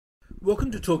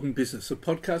Welcome to Talking Business, a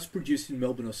podcast produced in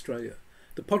Melbourne, Australia.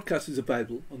 The podcast is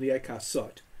available on the Acast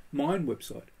site, my own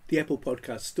website, the Apple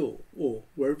Podcast Store, or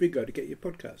wherever you go to get your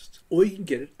podcasts. Or you can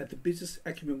get it at the Business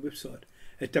Acumen website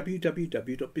at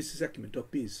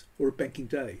www.businessacumen.biz or at Banking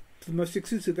Day. For the most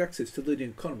exclusive access to leading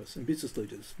economists and business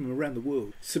leaders from around the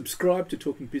world, subscribe to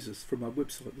Talking Business from our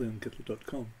website,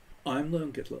 leongettler.com. I'm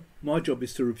Leon Gettler. My job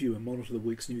is to review and monitor the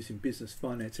week's news in business,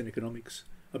 finance and economics.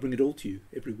 I bring it all to you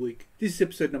every week. This is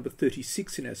episode number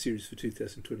 36 in our series for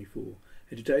 2024,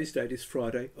 and today's date is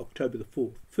Friday, October the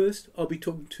 4th. First, I'll be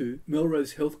talking to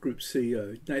Melrose Health Group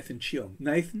CEO, Nathan Cheong.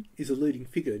 Nathan is a leading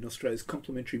figure in Australia's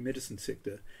complementary medicine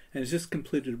sector and has just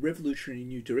completed a revolutionary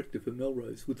new directive for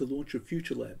Melrose with the launch of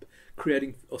Future Lab,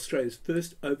 creating Australia's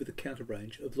first over-the-counter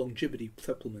range of longevity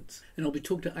supplements. And I'll be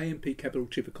talking to AMP Capital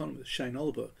Chief Economist Shane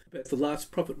Oliver about the last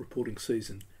profit reporting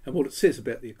season and what it says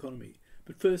about the economy.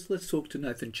 But first, let's talk to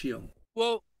Nathan Cheong.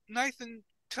 Well, Nathan,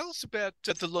 tell us about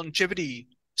the longevity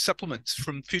supplements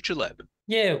from Future Lab.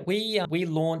 Yeah, we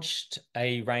launched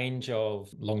a range of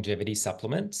longevity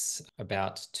supplements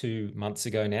about 2 months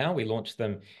ago now. We launched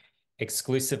them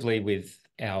exclusively with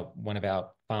one of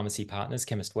our pharmacy partners,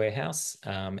 Chemist Warehouse,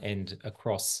 and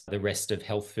across the rest of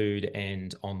health food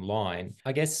and online.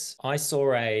 I guess I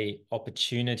saw an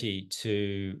opportunity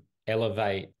to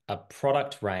elevate a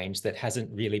product range that hasn't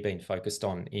really been focused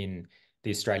on in the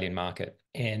Australian market.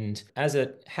 And as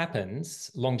it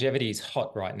happens, longevity is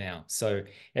hot right now. So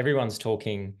everyone's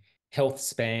talking health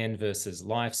span versus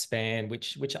lifespan,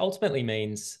 which ultimately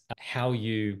means how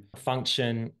you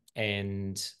function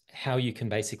and how you can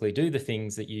basically do the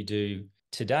things that you do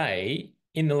today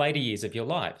in the later years of your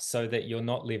life, so that you're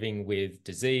not living with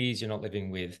disease, you're not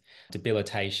living with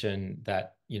debilitation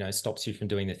that, stops you from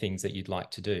doing the things that you'd like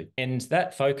to do. And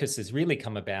that focus has really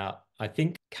come about, I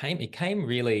think, it came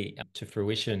really to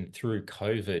fruition through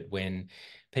COVID, when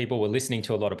people were listening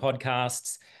to a lot of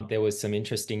podcasts. There was some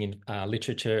interesting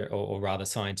literature or rather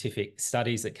scientific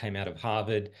studies that came out of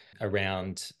Harvard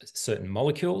around certain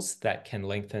molecules that can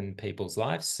lengthen people's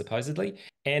lives, supposedly.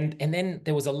 And then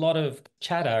there was a lot of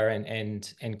chatter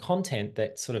and content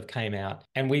that sort of came out,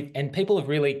 and people have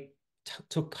really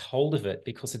took hold of it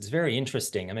because it's very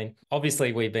interesting. I mean,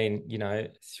 obviously we've been,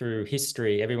 through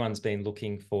history, everyone's been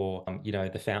looking for,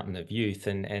 the fountain of youth,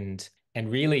 and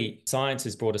really science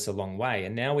has brought us a long way.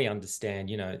 And now we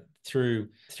understand, through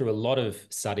a lot of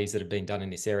studies that have been done in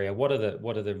this area, what are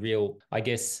the real, I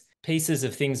guess, pieces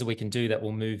of things that we can do that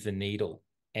will move the needle.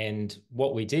 And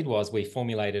what we did was we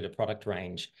formulated a product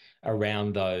range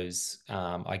around those,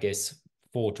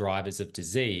 four drivers of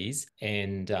disease,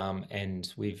 and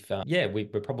we're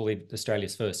probably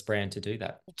Australia's first brand to do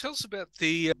that. Well, tell us about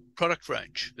the product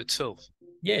range itself.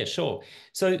 Yeah, sure.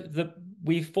 So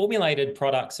we formulated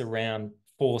products around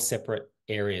four separate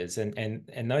areas,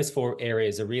 and those four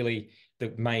areas are really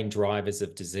the main drivers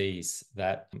of disease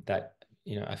that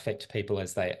affect people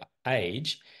as they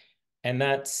age, and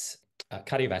that's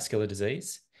cardiovascular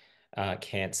disease,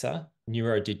 cancer,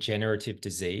 neurodegenerative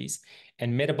disease,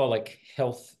 and metabolic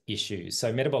health issues.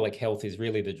 So metabolic health is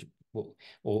really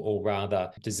or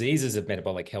rather diseases of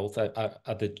metabolic health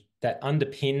that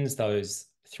underpins those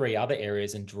three other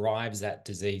areas and drives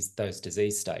those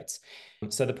disease states.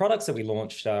 So the products that we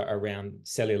launched are around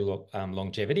cellular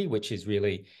longevity, which is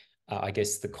really,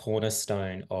 the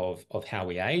cornerstone of how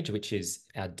we age, which is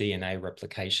our DNA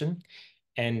replication.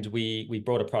 And we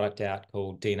brought a product out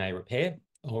called DNA Repair,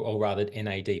 or rather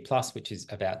NAD+, which is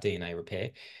about DNA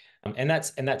repair. And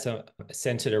that's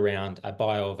centered around a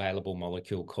bioavailable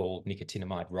molecule called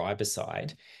nicotinamide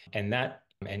riboside. And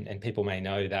people may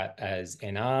know that as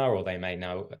NR, or they may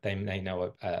know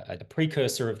a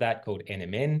precursor of that called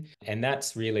NMN. And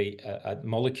that's really a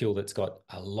molecule that's got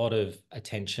a lot of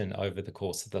attention over the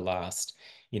course of the last,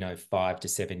 5 to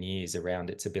 7 years around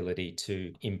its ability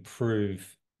to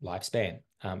improve lifespan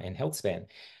and health span.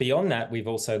 Beyond that, we've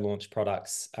also launched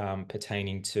products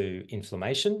pertaining to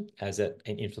inflammation,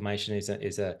 inflammation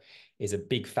is a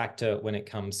big factor when it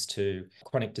comes to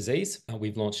chronic disease.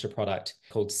 We've launched a product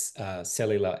called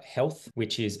Cellular Health,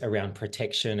 which is around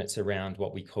protection. It's around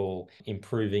what we call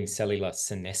improving cellular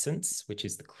senescence, which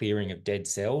is the clearing of dead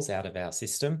cells out of our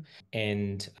system,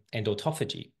 and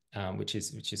autophagy. Which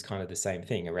is kind of the same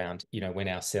thing around, when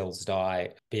our cells die,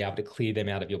 be able to clear them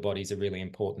out of your body is a really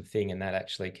important thing, and that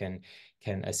actually can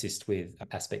assist with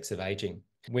aspects of aging.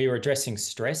 We are addressing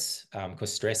stress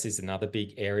because stress is another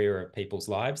big area of people's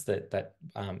lives that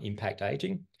impact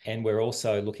aging, and we're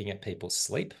also looking at people's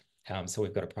sleep. So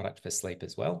we've got a product for sleep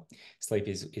as well. Sleep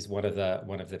is one of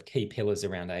the key pillars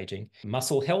around aging.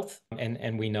 Muscle health,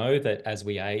 and we know that as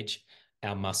we age,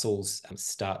 our muscles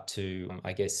start to,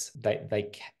 I guess,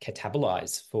 they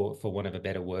catabolize, for want of a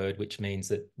better word, which means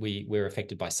that we're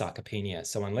affected by sarcopenia.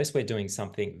 So unless we're doing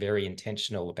something very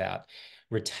intentional about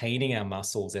retaining our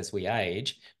muscles as we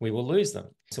age, we will lose them.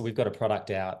 So we've got a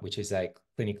product out, which is a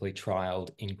clinically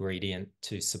trialed ingredient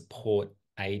to support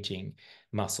aging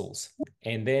muscles.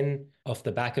 And then off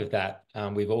the back of that,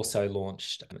 we've also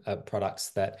launched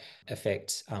products that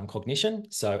affect cognition,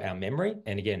 so our memory.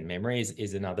 And again, memory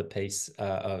is another piece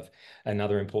of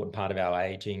another important part of our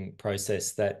aging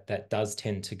process that does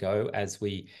tend to go as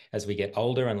we get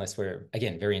older, unless we're,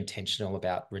 again, very intentional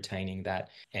about retaining that.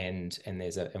 And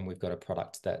we've got a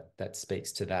product that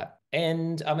speaks to that.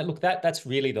 And look, that's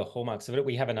really the hallmarks of it.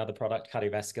 We have another product,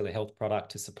 cardiovascular health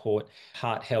product, to support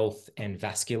heart health and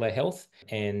vascular health.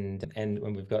 And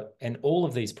we've got, and all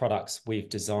of these products we've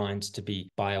designed to be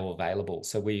bioavailable.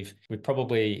 So we've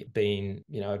probably been,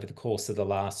 over the course of the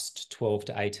last 12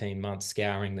 to 18 months,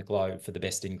 scouring the globe for the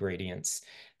best ingredients,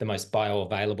 the most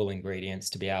bioavailable ingredients,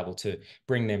 to be able to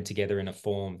bring them together in a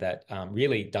form that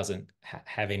really doesn't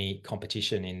have any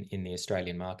competition in the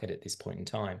Australian market at this point in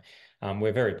time.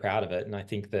 We're very proud of it. And I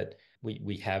think that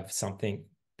we have something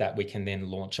that we can then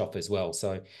launch off as well.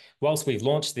 So whilst we've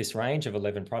launched this range of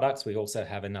 11 products, we also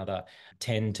have another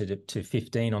 10 to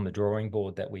 15 on the drawing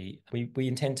board that we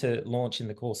intend to launch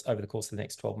over the course of the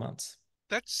next 12 months.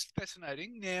 That's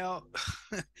fascinating now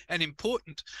and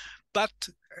important. But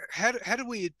how do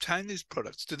we obtain these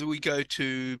products? Do we go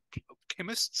to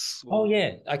chemists? Oh,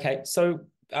 yeah. Okay. So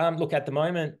look, at the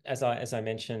moment, as I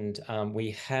mentioned,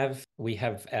 we have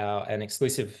an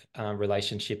exclusive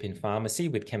relationship in pharmacy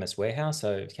with Chemist Warehouse.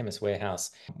 So Chemist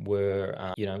Warehouse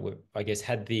I guess,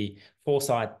 had the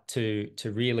foresight to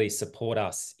really support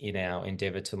us in our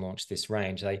endeavour to launch this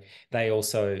range. They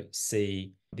also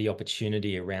see the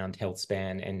opportunity around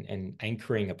HealthSpan and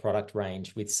anchoring a product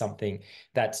range with something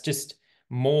that's just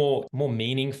more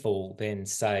meaningful than,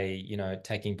 say,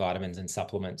 taking vitamins and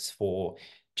supplements for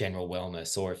general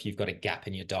wellness, or if you've got a gap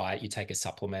in your diet, you take a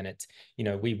supplement. It's,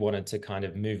 we wanted to kind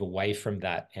of move away from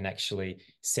that and actually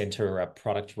center a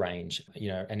product range,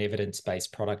 an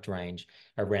evidence-based product range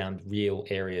around real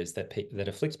areas that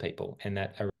afflict people and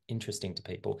that are interesting to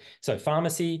people. So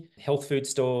pharmacy, health food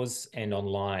stores, and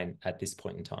online at this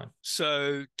point in time.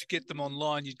 So to get them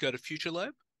online, you'd go to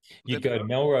FutureLab? You'd go to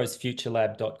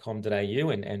melrosefuturelab.com.au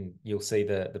and you'll see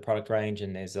the product range,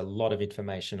 and there's a lot of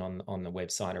information on the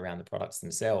website around the products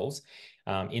themselves,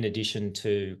 in addition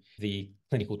to the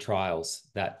clinical trials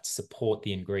that support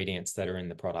the ingredients that are in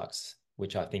the products,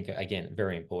 which I think, again,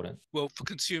 very important. Well, for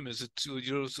consumers,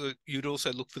 you'd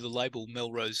also look for the label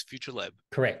Melrose FutureLab.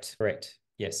 Correct.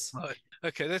 Yes. Right.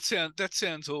 Okay, that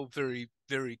sounds all very,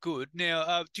 very good.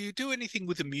 Now, do you do anything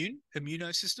with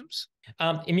immunosystems?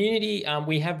 Immunity,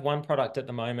 we have one product at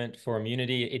the moment for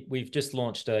immunity. We've just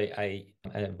launched a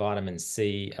vitamin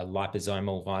C, a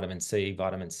liposomal vitamin C.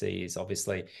 Vitamin C is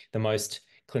obviously the most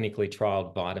clinically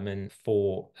trialed vitamin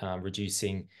for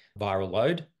reducing viral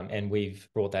load. And we've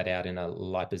brought that out in a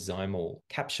liposomal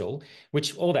capsule,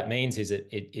 which all that means is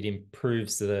it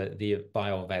improves the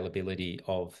bioavailability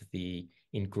of the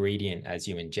ingredient as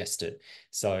you ingest it.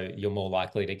 So you're more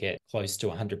likely to get close to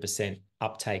 100%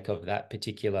 uptake of that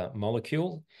particular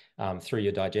molecule through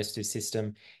your digestive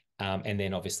system. And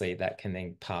then obviously that can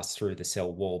then pass through the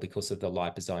cell wall because of the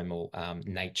liposomal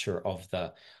nature of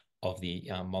the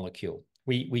molecule.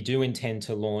 We do intend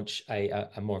to launch a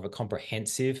more of a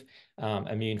comprehensive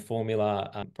immune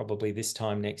formula probably this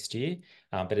time next year.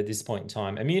 But at this point in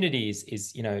time, immunity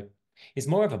is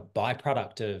more of a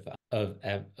byproduct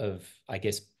of I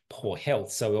guess, poor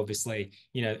health. So obviously,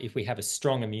 if we have a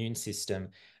strong immune system,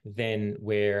 then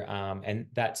and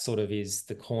that sort of is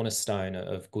the cornerstone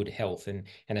of good health. And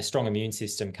a strong immune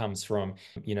system comes from,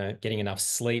 getting enough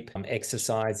sleep,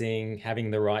 exercising, having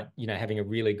the right, having a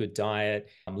really good diet,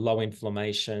 low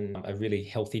inflammation, a really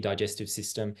healthy digestive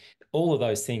system. All of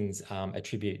those things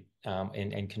attribute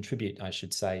and contribute, I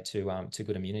should say, to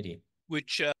good immunity,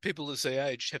 which people as they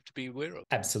age have to be aware of.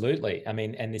 Absolutely. I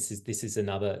mean, and this is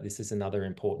another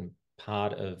important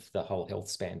part of the whole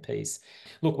HealthSpan piece.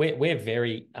 Look, we're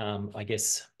very, I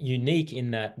guess, unique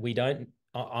in that we don't.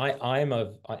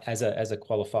 As a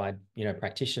qualified,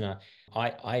 practitioner,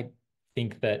 I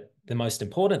think that the most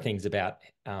important things about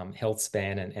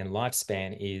HealthSpan and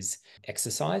lifespan is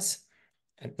exercise.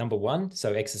 Number one,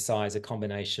 so exercise, a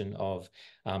combination of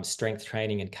strength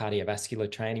training and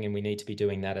cardiovascular training, and we need to be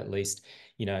doing that at least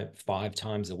 5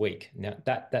 times a week. Now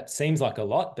that seems like a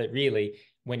lot, but really,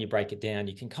 when you break it down,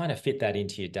 you can kind of fit that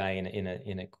into your day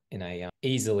in a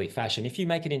easily fashion if you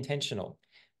make it intentional.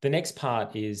 The next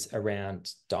part is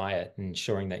around diet,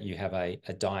 ensuring that you have a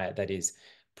diet that is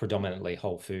predominantly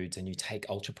whole foods, and you take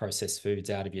ultra processed foods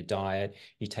out of your diet,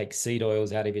 you take seed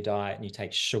oils out of your diet, and you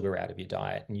take sugar out of your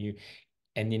diet,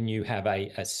 and then you have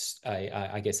a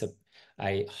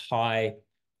high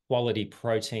quality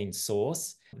protein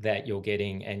source that you're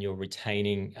getting and you're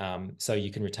retaining, so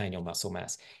you can retain your muscle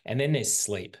mass. And then there's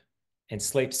sleep, and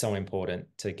sleep's so important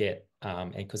to get,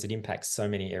 and because it impacts so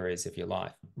many areas of your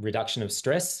life. Reduction of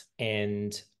stress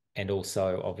and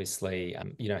also obviously,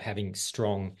 having a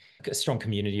strong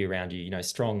community around you,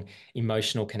 strong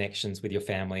emotional connections with your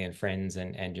family and friends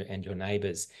and your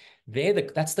neighbors.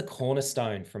 That's the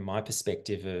cornerstone from my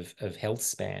perspective of health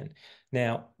span.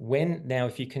 Now,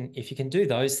 if you can do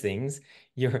those things,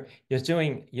 you're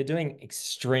doing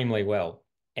extremely well.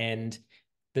 And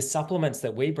the supplements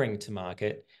that we bring to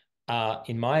market are,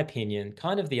 in my opinion,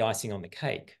 kind of the icing on the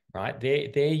cake, right?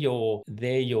 They're your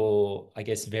I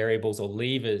guess variables or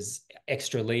levers,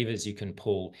 extra levers you can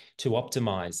pull to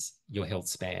optimize your health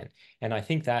span. And I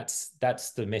think that's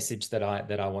the message that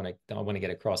I want to get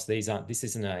across. This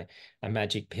isn't a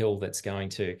magic pill that's going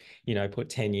to, put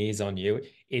 10 years on you.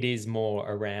 It is more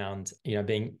around,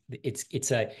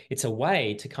 it's a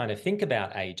way to kind of think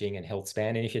about aging and health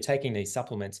span. And if you're taking these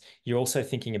supplements, you're also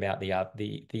thinking about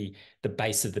the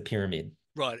base of the pyramid.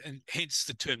 Right, and hence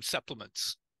the term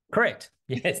supplements. Correct.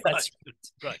 Yes, that's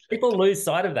right. People lose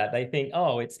sight of that. They think,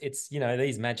 oh, it's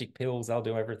these magic pills, I'll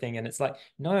do everything. And it's like,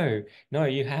 no,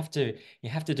 you have to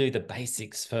do the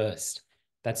basics first.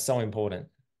 That's so important.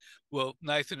 Well,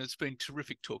 Nathan, it's been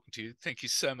terrific talking to you. Thank you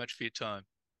so much for your time.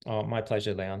 Oh, my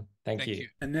pleasure, Leon. Thank you.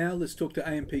 And now let's talk to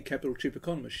AMP Capital Chief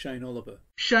Economist Shane Oliver.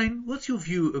 Shane, what's your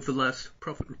view of the last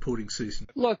profit reporting season?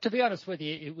 Look, to be honest with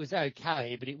you, it was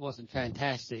okay, but it wasn't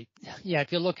fantastic. Yeah,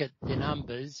 if you look at the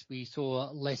numbers, we saw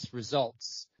less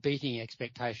results beating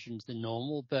expectations than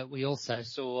normal, but we also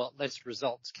saw less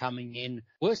results coming in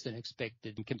worse than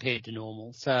expected compared to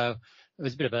normal. So it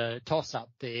was a bit of a toss-up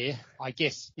there. I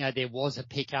guess, there was a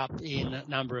pickup in a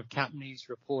number of companies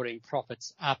reporting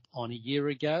profits up on a year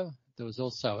ago. There was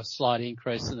also a slight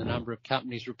increase in the number of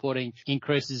companies reporting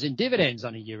increases in dividends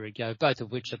on a year ago, both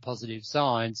of which are positive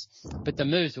signs. But the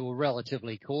moves were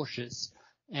relatively cautious.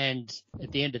 And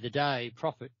at the end of the day,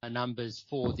 profit numbers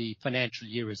for the financial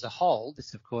year as a whole,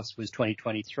 this of course was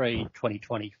 2023,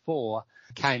 2024,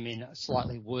 came in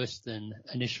slightly worse than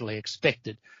initially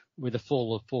expected, with a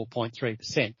fall of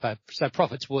 4.3%. So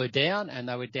profits were down, and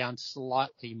they were down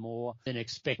slightly more than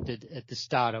expected at the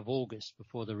start of August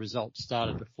before the results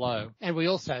started to flow. And we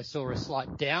also saw a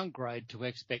slight downgrade to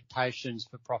expectations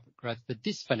for profit growth for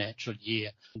this financial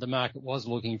year. The market was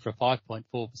looking for a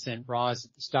 5.4% rise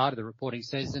at the start of the reporting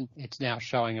season. It's now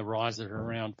showing a rise of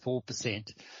around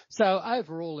 4%. So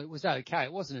overall, it was okay.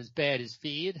 It wasn't as bad as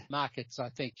feared. Markets, I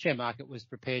think, share market was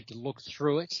prepared to look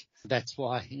through it. That's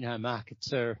why,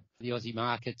 the Aussie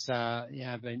markets,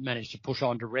 managed to push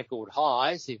on to record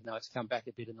highs, even though it's come back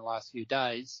a bit in the last few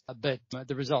days. But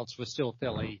the results were still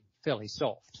fairly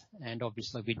soft. And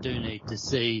obviously we do need to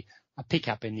see a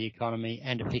pickup in the economy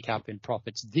and a pickup in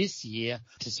profits this year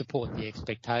to support the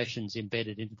expectations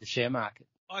embedded into the share market.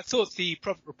 I thought the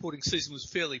profit reporting season was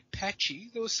fairly patchy.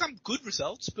 There were some good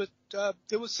results, but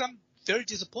there were some very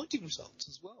disappointing results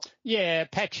as well. Yeah,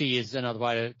 patchy is another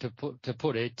way to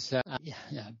put it.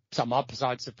 Some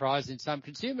upside surprise in some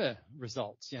consumer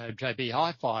results. JB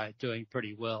Hi-Fi doing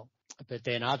pretty well, but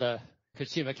then other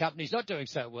consumer companies not doing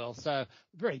so well. So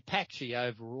very patchy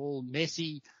overall,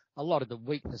 messy. A lot of the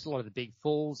weakness, a lot of the big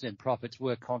falls in profits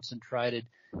were concentrated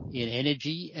in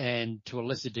energy and, to a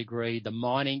lesser degree, the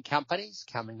mining companies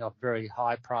coming off very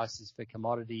high prices for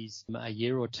commodities a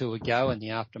year or two ago in the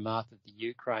aftermath of the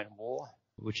Ukraine war,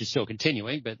 which is still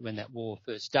continuing. But when that war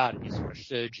first started, you saw a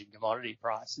surge in commodity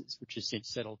prices, which has since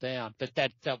settled down. But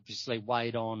that obviously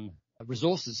weighed on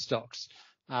resources stocks,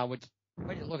 which,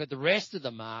 when you look at the rest of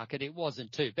the market, it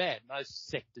wasn't too bad. Most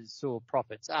sectors saw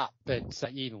profits up, but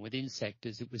even within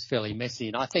sectors, it was fairly messy.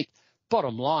 And I think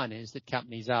bottom line is that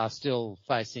companies are still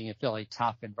facing a fairly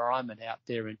tough environment out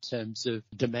there in terms of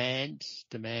demand.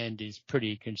 Demand is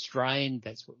pretty constrained.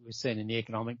 That's what we're seeing in the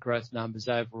economic growth numbers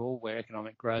overall, where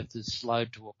economic growth has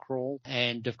slowed to a crawl.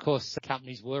 And of course,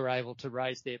 companies were able to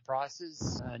raise their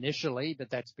prices initially, but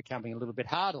that's becoming a little bit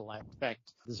harder. In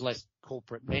fact, there's less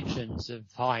corporate mentions of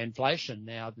high inflation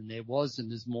now than there was,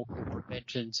 and there's more corporate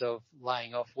mentions of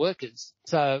laying off workers.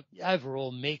 So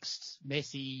overall mixed,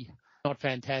 messy, not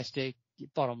fantastic.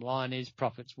 bottom line is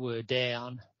profits were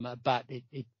down, but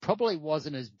it probably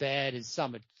wasn't as bad as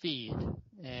some had feared.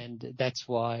 And that's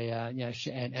why,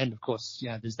 and of course,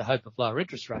 there's the hope of lower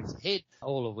interest rates ahead,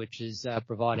 all of which is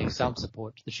providing some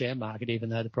support to the share market, even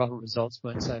though the profit results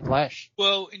weren't so flash.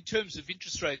 Well, in terms of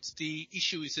interest rates, the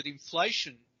issue is that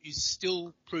inflation is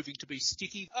still proving to be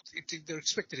sticky. They're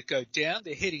expected to go down.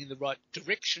 They're heading in the right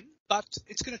direction, but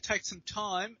it's going to take some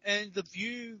time. And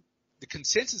the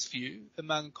consensus view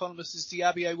among economists is the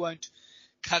RBA won't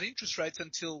cut interest rates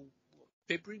until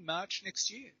February, March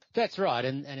next year. That's right,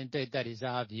 and indeed that is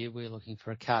our view. We're looking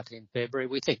for a cut in February.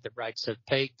 We think that rates have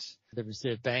peaked. The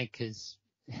Reserve Bank is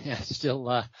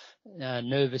still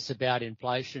nervous about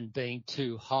inflation being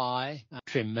too high.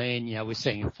 Trim mean, we're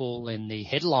seeing a fall in the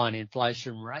headline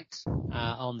inflation rate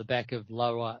on the back of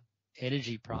lower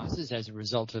energy prices as a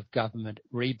result of government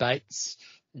rebates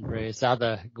and various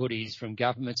other goodies from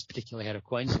governments, particularly out of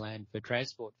Queensland for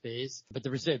transport fares. But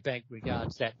the Reserve Bank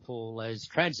regards that fall as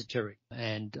transitory.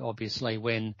 And obviously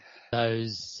when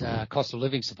those cost of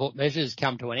living support measures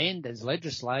come to an end as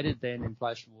legislated, then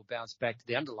inflation will bounce back to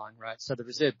the underlying rate. So the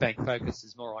Reserve Bank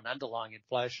focuses more on underlying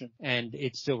inflation, and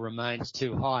it still remains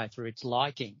too high for its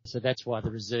liking. So that's why the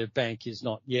Reserve Bank is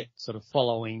not yet sort of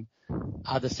following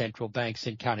other central banks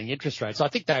in cutting interest rates. I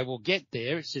think they will get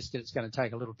there. It's just that it's going to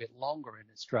take a little bit longer in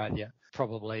Australia.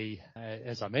 Probably,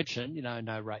 as I mentioned,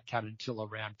 no rate cut until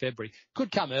around February.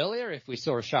 Could come earlier if we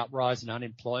saw a sharp rise in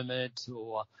unemployment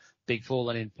or big fall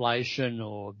in inflation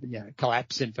or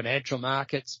collapse in financial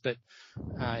markets. But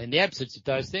in the absence of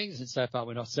those things, and so far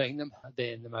we're not seeing them,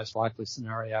 then the most likely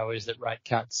scenario is that rate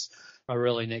cuts are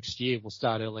early next year. Will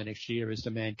start early next year as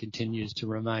demand continues to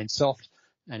remain soft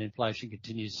and inflation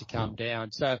continues to come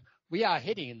down. So we are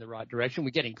heading in the right direction.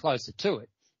 We're getting closer to it,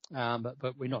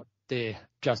 but we're not there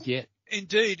just yet.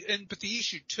 Indeed, but the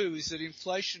issue too is that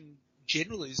inflation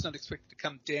generally is not expected to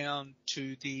come down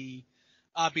to the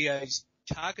RBA's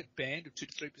target band of 2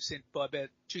 to 3% by about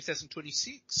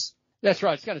 2026. That's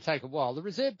right. It's going to take a while. The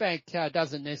Reserve Bank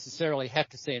doesn't necessarily have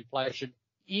to see inflation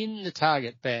in the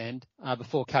target band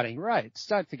before cutting rates.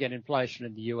 Don't forget inflation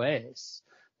in the US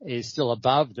is still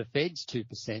above the Fed's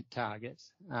 2% target,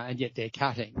 and yet they're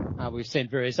cutting. We've seen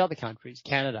various other countries,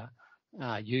 Canada,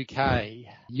 UK,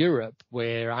 Europe,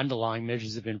 where underlying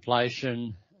measures of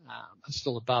inflation are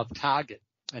still above target.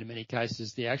 And in many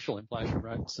cases, the actual inflation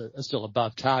rates are still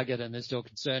above target, and there's still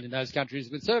concern in those countries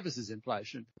with services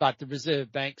inflation. But the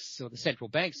Reserve Banks or the central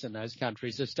banks in those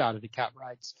countries have started to cut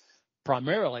rates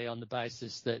primarily on the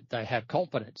basis that they have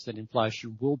confidence that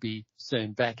inflation will be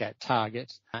soon back at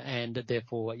target, and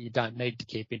therefore you don't need to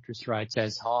keep interest rates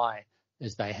as high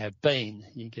as they have been.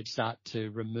 You can start to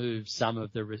remove some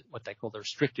of what they call the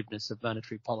restrictiveness of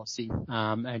monetary policy,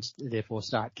 and therefore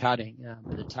start cutting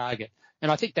the target.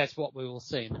 And I think that's what we will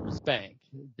see in the Reserve Bank.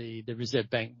 The Reserve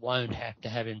Bank won't have to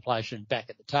have inflation back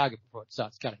at the target before it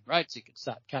starts cutting rates. It can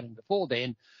start cutting before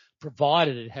then,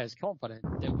 provided it has confidence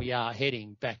that we are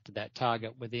heading back to that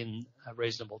target within a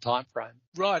reasonable time frame.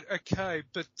 Right, okay.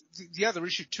 But the other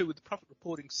issue too with the profit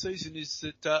reporting season is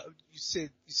that you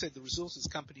said the resources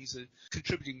companies are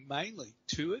contributing mainly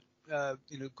to it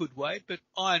in a good way, but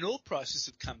iron ore prices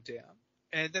have come down,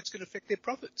 and that's going to affect their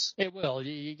profits. It will.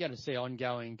 You're going to see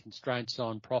ongoing constraints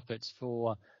on profits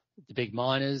for the big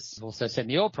miners. We've also seen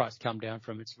the oil price come down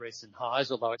from its recent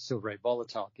highs, although it's still very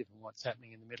volatile given what's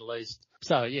happening in the Middle East.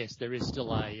 So yes, there is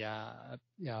still a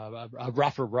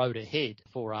rougher road ahead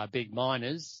for our big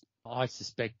miners. I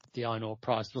suspect that the iron ore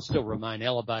price will still remain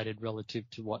elevated relative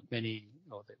to what many,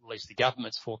 or at least the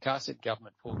government's forecast.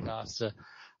 Government forecasts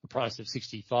a price of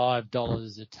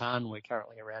 $65 a tonne. We're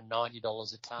currently around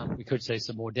 $90 a tonne. We could see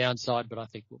some more downside, but I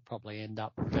think we'll probably end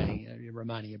up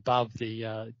remaining above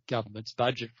the government's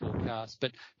budget forecast.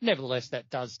 But nevertheless, that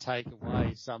does take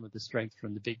away some of the strength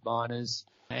from the big miners.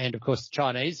 And of course, the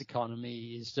Chinese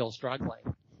economy is still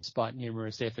struggling, despite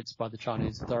numerous efforts by the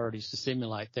Chinese authorities to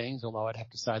stimulate things, although I'd have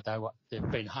to say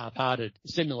they've been half-hearted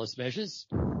stimulus measures.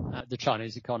 The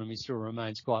Chinese economy still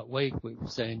remains quite weak. We've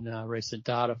seen recent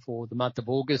data for the month of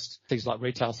August. Things like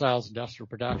retail sales, industrial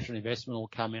production, investment all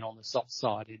come in on the soft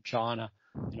side in China.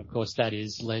 And of course that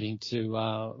is leading to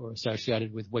or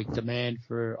associated with weak demand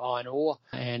for iron ore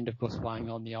and of course weighing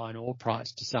on the iron ore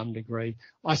price to some degree.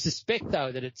 I suspect though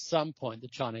that at some point the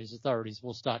Chinese authorities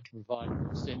will start to provide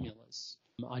more stimulus.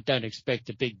 I don't expect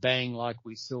a big bang like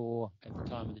we saw at the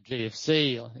time of the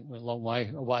GFC. I think we're a long way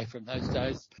away from those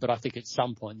days. But I think at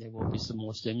some point there will be some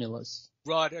more stimulus.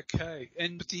 Right, okay.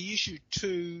 And the issue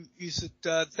too is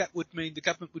that that would mean the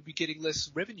government would be getting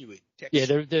less revenue in tax. Yeah,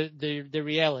 the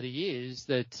reality is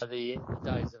that the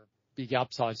days of big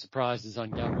upside surprises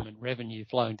on government revenue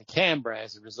flowing to Canberra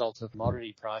as a result of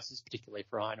commodity prices, particularly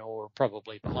for iron ore, are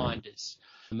probably behind us.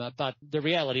 But the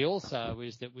reality also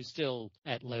is that we're still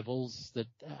at levels that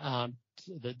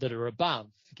are above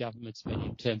government's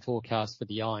medium-term forecast for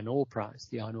the iron ore price.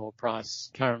 The iron ore price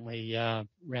currently around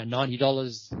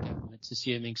 $90. The government's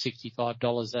assuming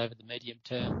 $65 over the medium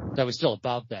term. So we're still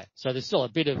above that. So there's still a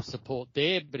bit of support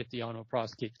there, but if the iron ore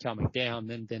price keeps coming down,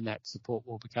 then that support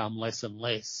will become less and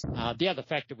less. The other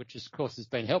factor, which of course has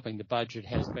been helping the budget,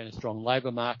 has been a strong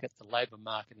labour market. The labour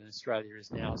market in Australia is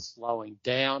now slowing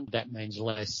down. That means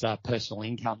less personal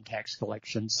income tax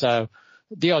collection. So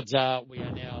the odds are we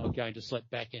are now going to slip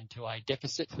back into a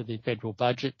deficit for the federal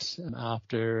budget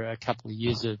after a couple of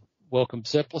years of welcome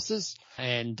surpluses.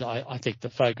 And I think the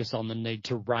focus on the need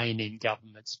to rein in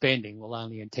government spending will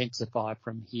only intensify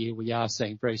from here. We are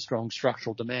seeing very strong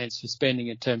structural demands for spending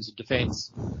in terms of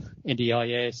defence,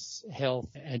 NDIS, health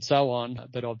and so on.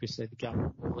 But obviously the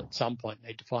government will at some point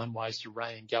need to find ways to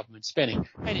rein in government spending.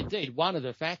 And indeed, one of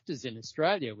the factors in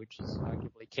Australia, which has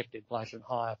arguably kept inflation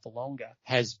higher for longer,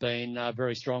 has been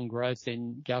very strong growth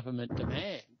in government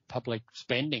demand. Public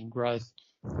spending growth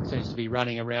seems to be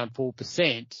running around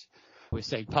 4%. We're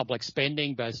seeing public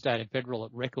spending, both state and federal,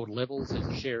 at record levels as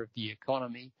a share of the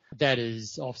economy. That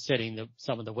is offsetting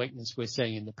some of the weakness we're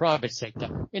seeing in the private sector.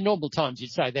 In normal times,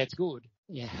 you'd say that's good.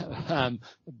 Yeah,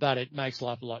 but it makes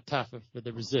life a lot tougher for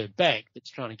the Reserve Bank that's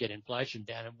trying to get inflation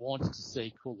down and wants to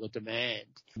see cooler demand.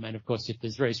 And of course, if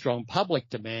there's very strong public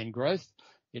demand growth,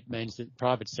 it means that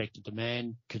private sector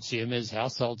demand, consumers,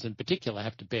 households in particular,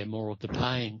 have to bear more of the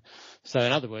pain. So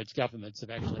in other words, governments have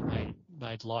actually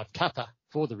made life tougher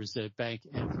for the Reserve Bank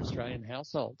and for Australian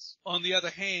households. On the other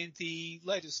hand, the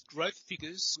latest growth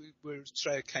figures, where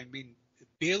Australia came in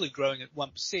barely growing at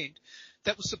 1%,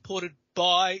 that was supported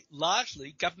by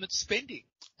largely government spending.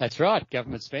 That's right.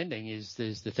 Government spending is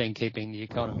the thing keeping the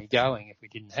economy going. If we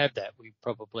didn't have that, we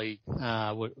probably,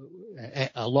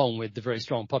 along with the very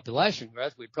strong population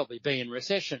growth, we'd probably be in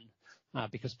recession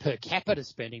because per capita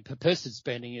spending, per person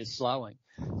spending is slowing.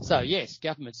 So yes,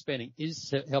 government spending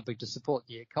is helping to support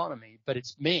the economy, but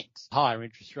it's meant higher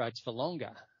interest rates for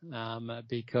longer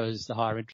because the higher interest